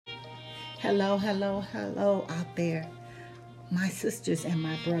Hello, hello, hello out there. My sisters and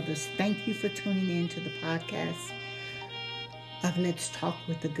my brothers, thank you for tuning in to the podcast of Let's Talk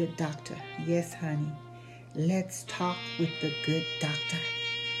with the Good Doctor. Yes, honey, let's talk with the good doctor.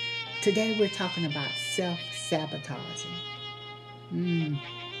 Today we're talking about self-sabotaging.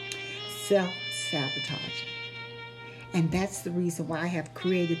 Self-sabotaging. And that's the reason why I have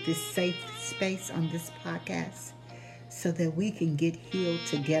created this safe space on this podcast, so that we can get healed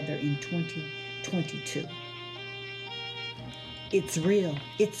together in 2022. It's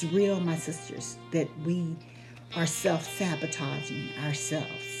real, my sisters, that we are self-sabotaging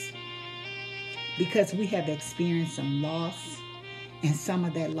ourselves because we have experienced some loss, and some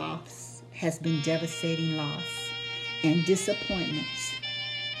of that loss has been devastating loss and disappointments.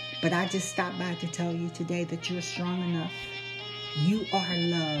 But I just stopped by to tell you today that you're strong enough, you are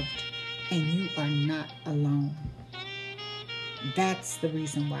loved, and you are not alone. That's the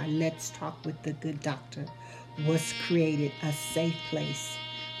reason why Let's Talk with the Good Doctor was created, a safe place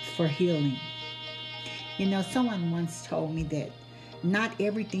for healing. You know, someone once told me that not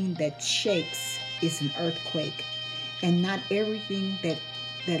everything that shakes is an earthquake, and not everything that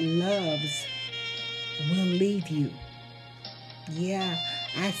loves will leave you. Yeah,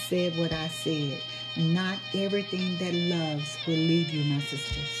 I said what I said. Not everything that loves will leave you, my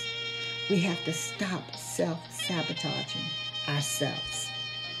sisters. We have to stop self-sabotaging ourselves.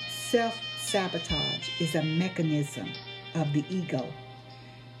 Self-sabotage is a mechanism of the ego,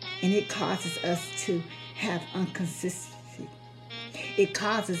 and it causes us to have inconsistency. It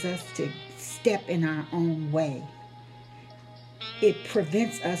causes us to step in our own way. It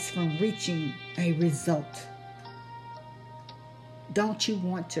prevents us from reaching a result. Don't you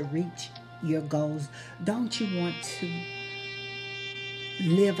want to reach your goals? Don't you want to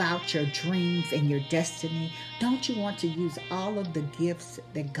live out your dreams and your destiny? Don't you want to use all of the gifts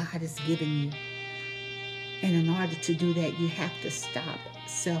that God has given you? And in order to do that, you have to stop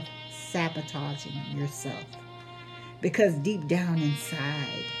self-sabotaging yourself. Because deep down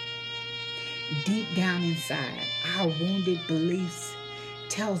inside, our wounded beliefs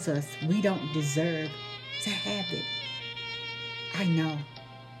tells us we don't deserve to have it. I know.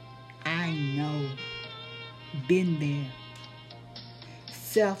 Been there.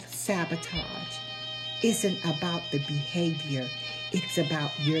 Self-sabotage isn't about the behavior. It's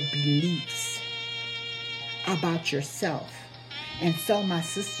about your beliefs about yourself. And so, my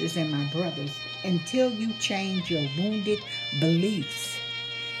sisters and my brothers, until you change your wounded beliefs,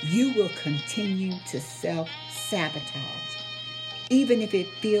 you will continue to self-sabotage. Even if it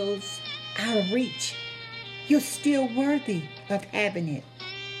feels out of reach, you're still worthy of having it.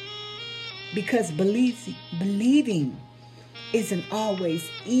 Because believing isn't always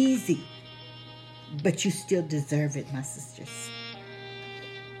easy, but you still deserve it, my sisters.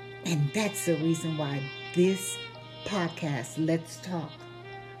 And that's the reason why this podcast, Let's Talk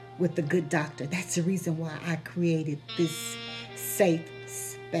with the Good Doctor, that's the reason why I created this safe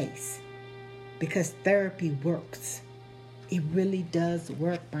space. Because therapy works. It really does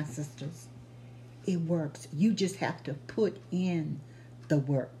work, my sisters. It works. You just have to put in the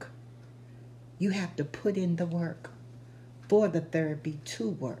work. You have to put in the work for the therapy to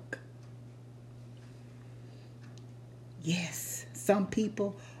work. Yes, some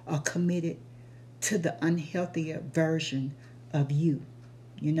people are committed to the unhealthier version of you.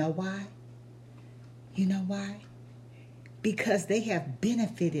 You know why? Because they have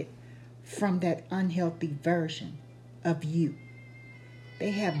benefited from that unhealthy version of you.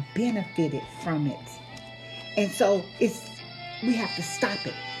 They have benefited from it. And so we have to stop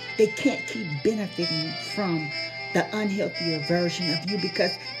it. They can't keep benefiting from the unhealthier version of you,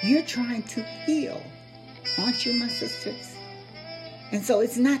 because you're trying to heal, aren't you, my sisters? And so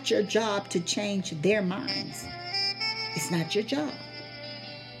it's not your job to change their minds. It's not your job.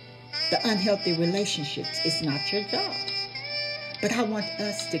 The unhealthy relationships, it's not your job. But I want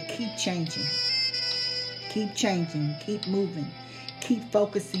us to keep changing, keep moving, keep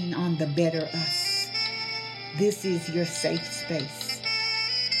focusing on the better us. This is your safe space.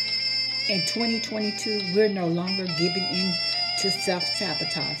 In 2022, we're no longer giving in to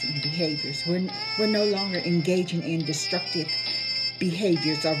self-sabotaging behaviors. We're no longer engaging in destructive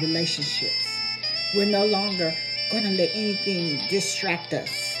behaviors or relationships. We're no longer going to let anything distract us.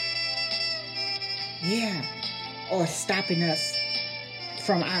 Yeah. Or stopping us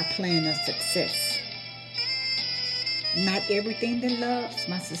from our plan of success. Not everything that loves,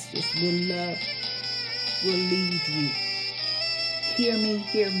 my sisters, will leave you. Hear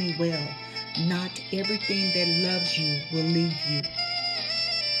me well. Not everything that loves you will leave you.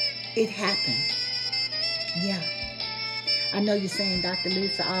 It happened. Yeah. I know you're saying, Dr.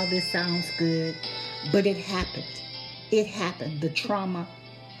 Lisa, all this sounds good, but it happened. It happened. The trauma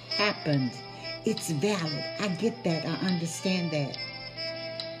happened. It's valid. I get that. I understand that.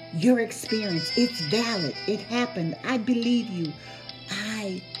 Your experience, it's valid. It happened. I believe you.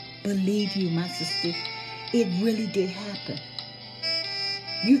 I believe you, my sister. It really did happen.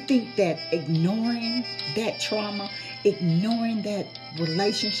 You think that ignoring that trauma, ignoring that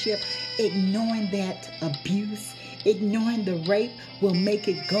relationship, ignoring that abuse, ignoring the rape will make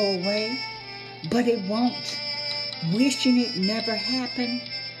it go away? But it won't. Wishing it never happened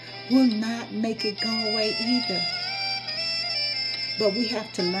will not make it go away either. But we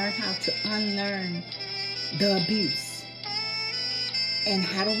have to learn how to unlearn the abuse. And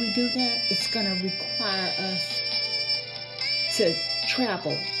how do we do that? It's going to require us to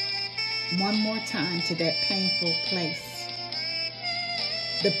travel one more time to that painful place.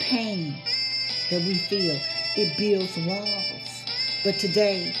 The pain that we feel, it builds walls. But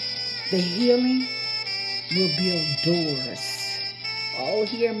today, the healing will build doors. Oh,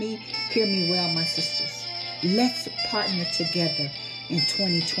 hear me well, my sisters. Let's partner together in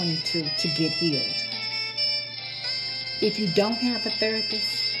 2022 to get healed. If you don't have a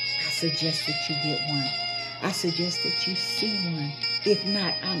therapist, I suggest that you get one. I suggest that you see one. If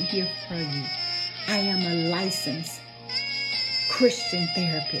not, I'm here for you. I am a licensed Christian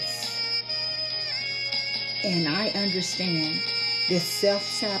therapist. And I understand that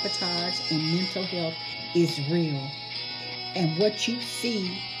self-sabotage and mental health is real. And what you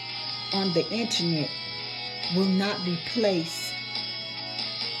see on the internet will not replace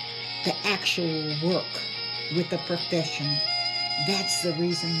the actual work with a professional. That's the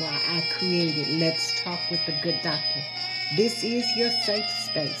reason why I created Let's Talk with the Good Doctor. This is your safe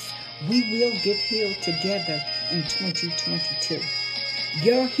space. We will get healed together in 2022.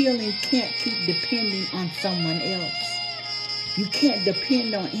 Your healing can't keep depending on someone else. You can't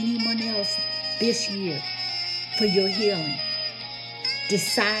depend on anyone else this year for your healing.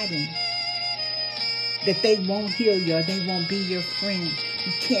 Deciding that they won't heal you or they won't be your friend.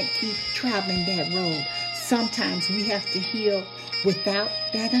 You can't keep traveling that road. Sometimes we have to heal without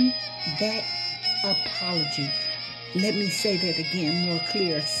that apology. Let me say that again more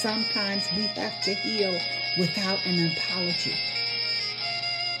clear. Sometimes we have to heal without an apology.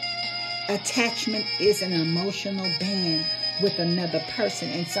 Attachment is an emotional band with another person,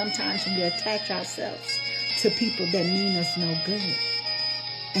 and sometimes we attach ourselves to people that mean us no good.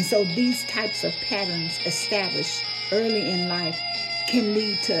 And so these types of patterns established early in life can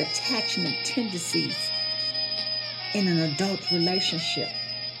lead to attachment tendencies in an adult relationship.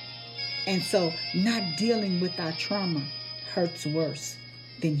 And so not dealing with our trauma hurts worse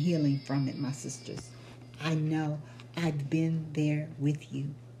than healing from it, my sisters. I know I've been there with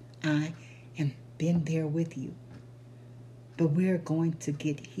you. I have been there with you. But we're going to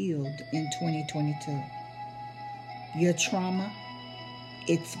get healed in 2022. Your trauma,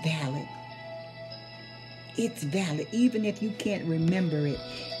 it's valid. It's valid. Even if you can't remember it,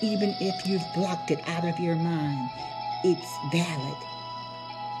 even if you've blocked it out of your mind, it's valid.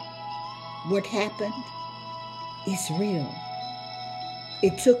 What happened is real.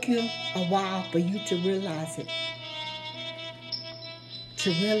 It took you a while for you to realize it. To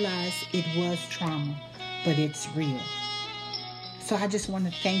realize it was trauma, but it's real. So I just want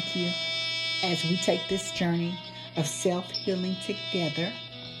to thank you as we take this journey of self-healing together.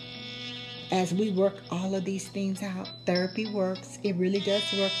 As we work all of these things out, therapy works. It really does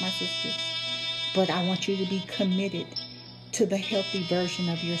work, my sisters. But I want you to be committed to the healthy version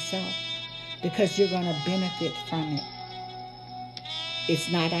of yourself because you're going to benefit from it.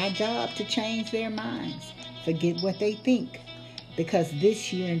 It's not our job to change their minds. Forget what they think. Because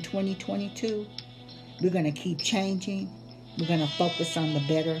this year in 2022, we're going to keep changing. We're going to focus on the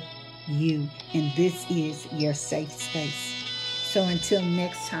better you. And this is your safe space. So until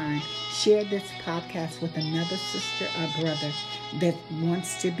next time, share this podcast with another sister or brother that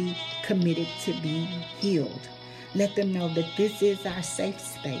wants to be committed to being healed. Let them know that this is our safe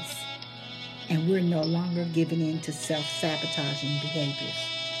space and we're no longer giving in to self-sabotaging behaviors.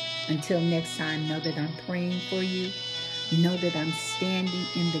 Until next time, know that I'm praying for you. Know that I'm standing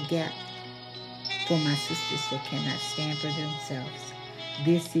in the gap for my sisters that cannot stand for themselves.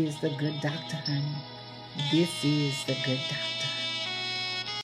 This is the Good Doctor, honey. This is the Good Doctor.